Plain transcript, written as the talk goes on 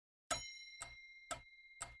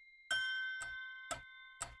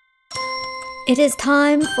It is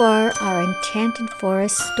time for our Enchanted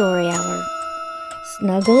Forest Story Hour.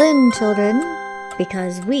 Snuggle in, children,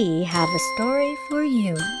 because we have a story for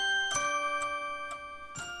you.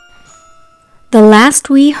 The last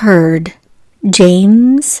we heard,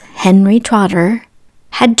 James Henry Trotter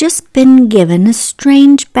had just been given a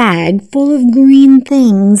strange bag full of green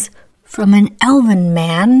things from an elven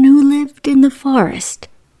man who lived in the forest.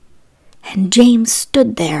 And James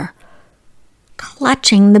stood there,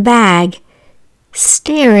 clutching the bag,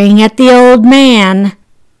 staring at the old man.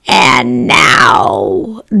 "And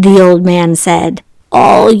now," the old man said,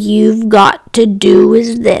 "all you've got to do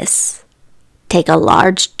is this. Take a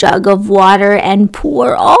large jug of water and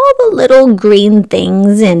pour all the little green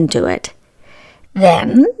things into it.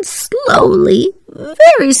 Then slowly,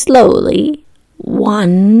 very slowly,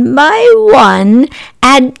 one by one,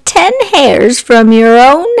 add 10 hairs from your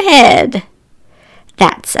own head.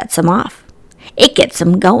 That sets 'em off. It gets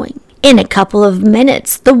 'em going. In a couple of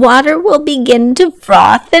minutes, the water will begin to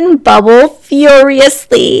froth and bubble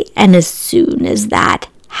furiously, and as soon as that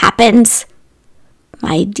happens,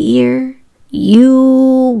 my dear,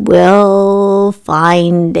 you will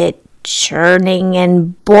find it churning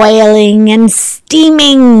and boiling and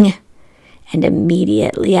steaming. And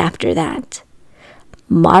immediately after that,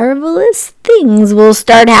 marvelous things will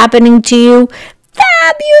start happening to you.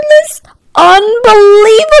 Fabulous,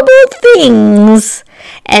 unbelievable things.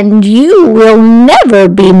 And you will never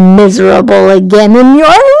be miserable again in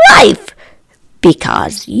your life,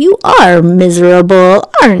 because you are miserable,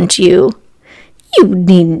 aren't you? You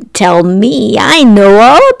needn't tell me. I know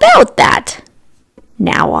all about that.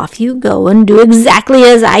 Now off you go and do exactly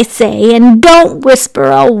as I say, and don't whisper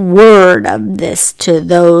a word of this to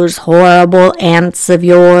those horrible aunts of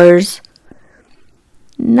yours.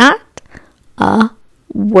 Not a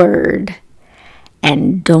word.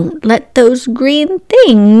 And don't let those green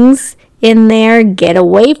things in there get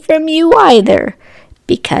away from you either,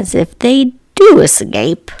 because if they do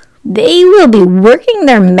escape, they will be working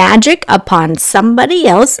their magic upon somebody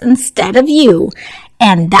else instead of you.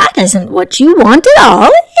 And that isn't what you want at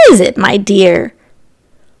all, is it, my dear?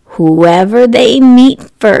 Whoever they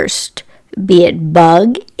meet first, be it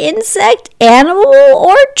bug, insect, animal,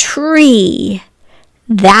 or tree,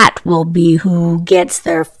 that will be who gets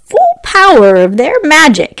their full power of their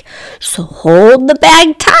magic. So hold the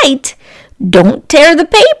bag tight. Don't tear the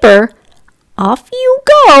paper. Off you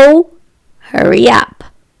go. Hurry up.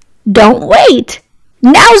 Don't wait.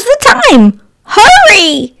 Now's the time.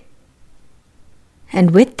 Hurry!"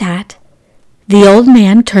 And with that, the old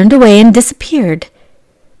man turned away and disappeared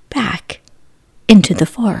back into the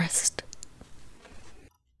forest.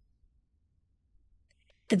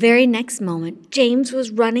 The very next moment, James was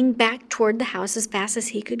running back toward the house as fast as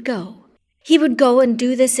he could go. He would go and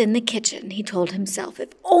do this in the kitchen, he told himself,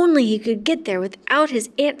 if only he could get there without his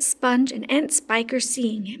Aunt Sponge and Aunt Spiker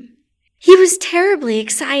seeing him. He was terribly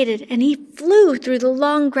excited, and he flew through the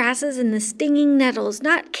long grasses and the stinging nettles,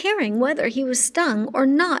 not caring whether he was stung or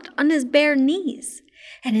not, on his bare knees.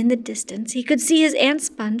 And in the distance, he could see his Aunt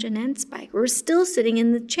Sponge and Aunt Spiker were still sitting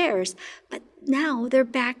in the chairs, but now their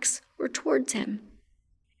backs were towards him.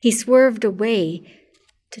 He swerved away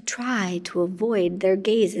to try to avoid their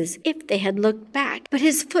gazes if they had looked back, but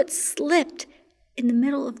his foot slipped in the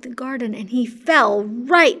middle of the garden, and he fell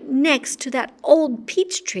right next to that old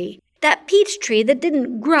peach tree. That peach tree that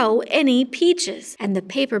didn't grow any peaches. And the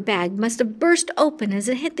paper bag must have burst open as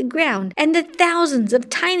it hit the ground, and the thousands of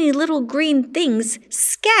tiny little green things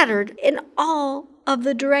scattered in all of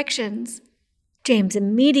the directions. James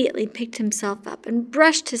immediately picked himself up and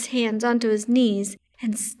brushed his hands onto his knees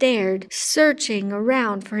and stared, searching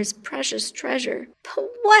around for his precious treasure. But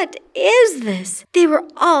what is this? They were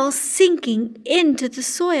all sinking into the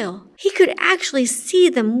soil. He could actually see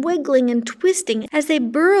them wiggling and twisting as they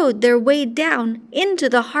burrowed their way down into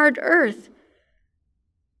the hard earth.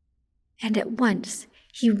 And at once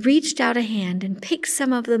he reached out a hand and picked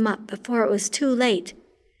some of them up before it was too late.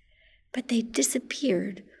 But they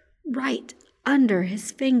disappeared right under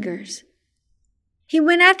his fingers. He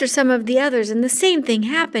went after some of the others, and the same thing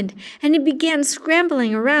happened, and he began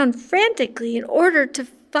scrambling around frantically in order to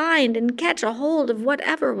find and catch a hold of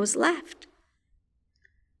whatever was left.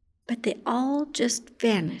 But they all just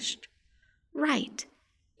vanished right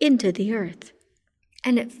into the earth,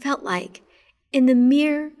 and it felt like, in the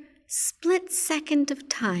mere split second of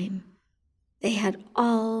time, they had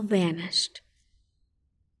all vanished.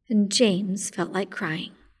 And James felt like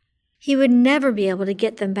crying. He would never be able to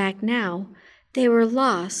get them back now. They were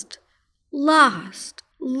lost, lost,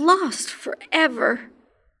 lost forever.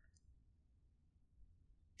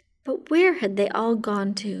 But where had they all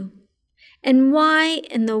gone to? And why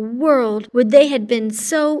in the world would they have been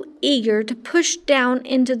so eager to push down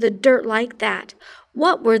into the dirt like that?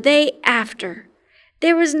 What were they after?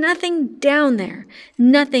 There was nothing down there,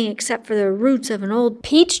 nothing except for the roots of an old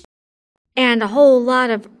peach and a whole lot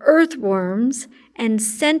of earthworms and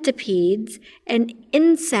centipedes and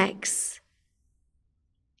insects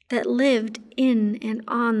that lived in and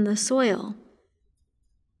on the soil.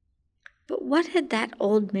 But what had that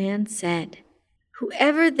old man said?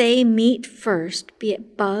 Whoever they meet first, be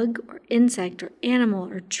it bug or insect or animal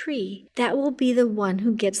or tree, that will be the one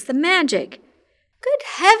who gets the magic. Good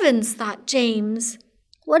heavens, thought James.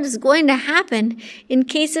 What is going to happen in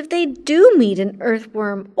case if they do meet an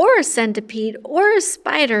earthworm or a centipede or a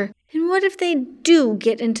spider? And what if they do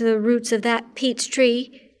get into the roots of that peach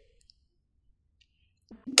tree?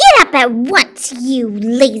 Get up at once, you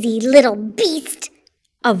lazy little beast!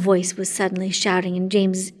 A voice was suddenly shouting in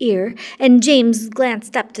James's ear, and James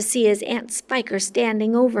glanced up to see his Aunt Spiker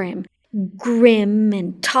standing over him, grim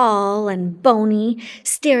and tall and bony,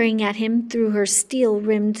 staring at him through her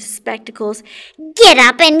steel-rimmed spectacles. Get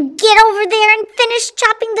up and get over there and finish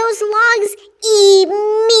chopping those logs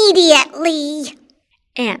immediately!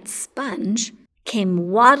 Aunt Sponge came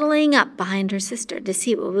waddling up behind her sister to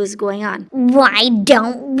see what was going on. Why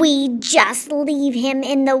don't we just leave him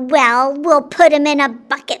in the well? We'll put him in a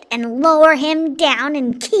bucket and lower him down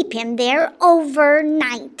and keep him there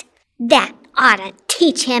overnight. That ought to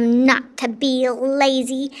teach him not to be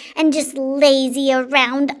lazy and just lazy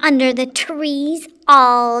around under the trees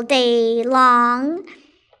all day long.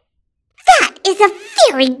 That is a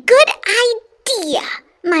very good idea,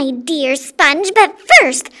 my dear Sponge, but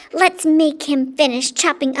first let's make him finish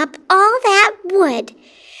chopping up all that wood.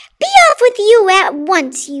 Be off with you at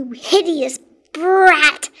once, you hideous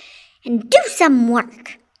brat, and do some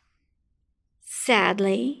work.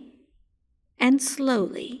 Sadly and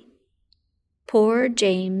slowly, poor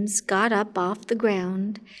James got up off the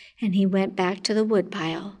ground, and he went back to the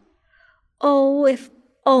woodpile. Oh, if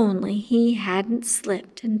only he hadn't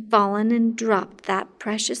slipped and fallen and dropped that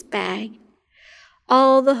precious bag.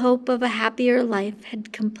 All the hope of a happier life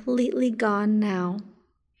had completely gone now.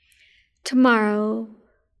 Tomorrow,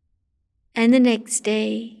 and the next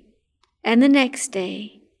day, and the next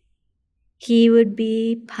day, he would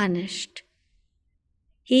be punished.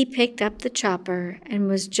 He picked up the chopper and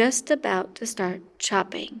was just about to start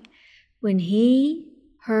chopping when he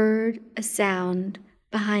heard a sound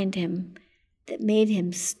behind him that made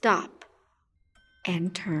him stop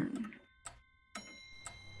and turn.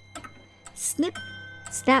 Snip,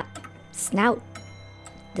 snap, snout,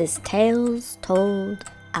 this tale's told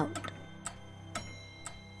out.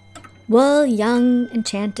 Well, young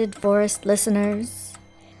Enchanted Forest listeners,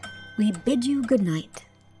 we bid you good night.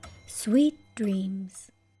 Sweet dreams.